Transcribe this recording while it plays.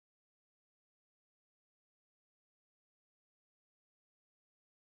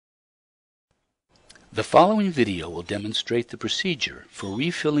The following video will demonstrate the procedure for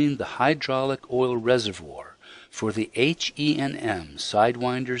refilling the hydraulic oil reservoir for the HE&M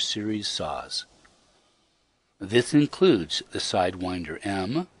Sidewinder series saws. This includes the Sidewinder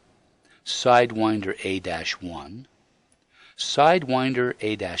M, Sidewinder A-1, Sidewinder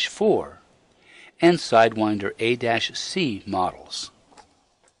A-4, and Sidewinder A-C models.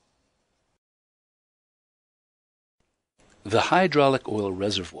 The hydraulic oil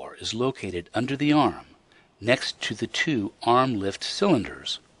reservoir is located under the arm, next to the two arm lift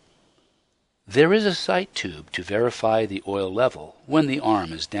cylinders. There is a sight tube to verify the oil level when the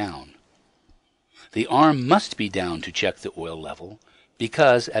arm is down. The arm must be down to check the oil level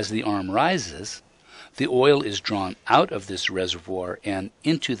because as the arm rises, the oil is drawn out of this reservoir and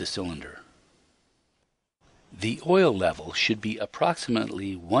into the cylinder. The oil level should be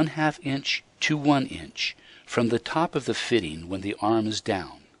approximately 1/2 inch to 1 inch from the top of the fitting when the arm is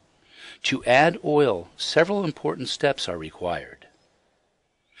down. To add oil, several important steps are required.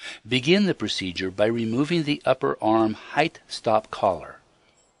 Begin the procedure by removing the upper arm height stop collar.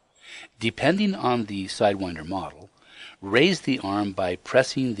 Depending on the Sidewinder model, raise the arm by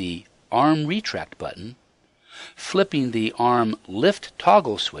pressing the arm retract button, flipping the arm lift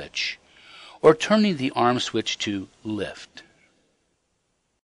toggle switch, or turning the arm switch to lift.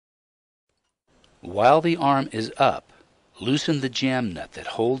 While the arm is up, loosen the jam nut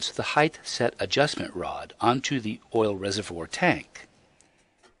that holds the height set adjustment rod onto the oil reservoir tank.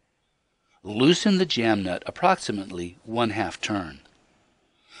 Loosen the jam nut approximately 1/2 turn.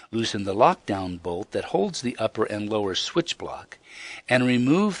 Loosen the lockdown bolt that holds the upper and lower switch block and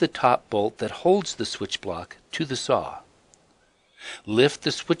remove the top bolt that holds the switch block to the saw. Lift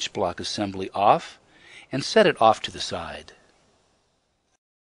the switch block assembly off and set it off to the side.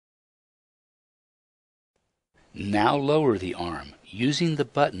 Now lower the arm using the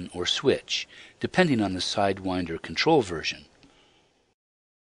button or switch, depending on the Sidewinder control version.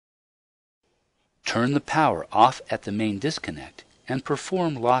 Turn the power off at the main disconnect and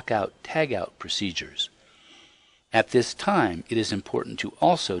perform lockout-tagout procedures. At this time, it is important to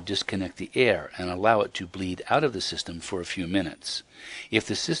also disconnect the air and allow it to bleed out of the system for a few minutes. If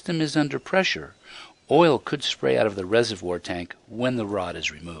the system is under pressure, oil could spray out of the reservoir tank when the rod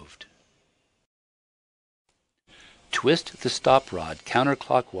is removed. Twist the stop rod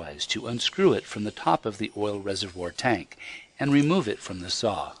counterclockwise to unscrew it from the top of the oil reservoir tank and remove it from the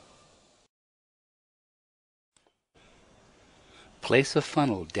saw. Place a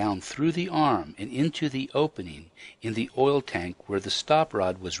funnel down through the arm and into the opening in the oil tank where the stop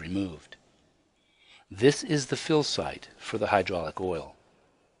rod was removed. This is the fill site for the hydraulic oil.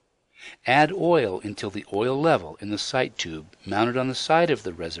 Add oil until the oil level in the sight tube mounted on the side of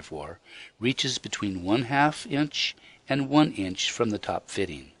the reservoir reaches between 1/2 inch and 1 inch from the top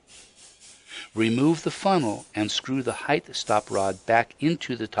fitting. Remove the funnel and screw the height stop rod back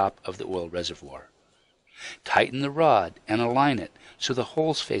into the top of the oil reservoir. Tighten the rod and align it so the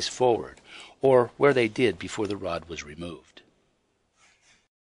holes face forward, or where they did before the rod was removed.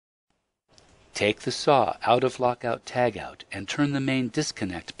 Take the saw out of lockout-tagout and turn the main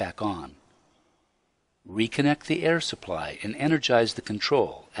disconnect back on. Reconnect the air supply and energize the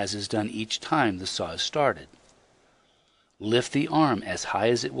control, as is done each time the saw is started. Lift the arm as high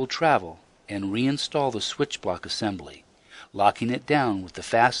as it will travel and reinstall the switch block assembly, locking it down with the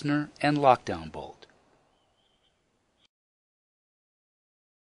fastener and lockdown bolt.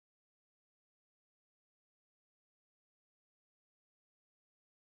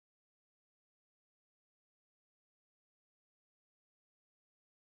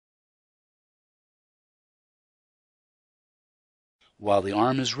 While the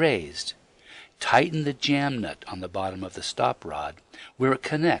arm is raised, tighten the jam nut on the bottom of the stop rod where it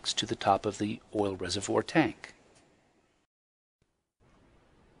connects to the top of the oil reservoir tank.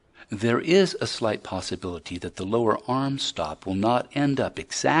 There is a slight possibility that the lower arm stop will not end up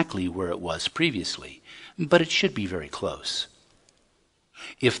exactly where it was previously, but it should be very close.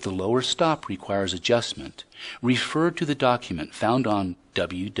 If the lower stop requires adjustment, refer to the document found on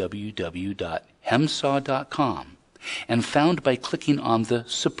www.hemsaw.com and found by clicking on the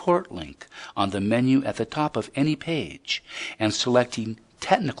Support link on the menu at the top of any page and selecting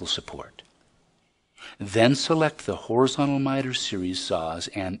Technical Support. Then select the horizontal miter series saws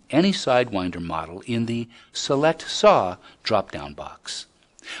and any Sidewinder model in the Select Saw drop-down box.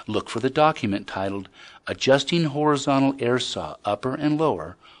 Look for the document titled Adjusting Horizontal Air Saw Upper and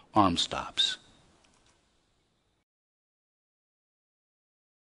Lower Arm Stops.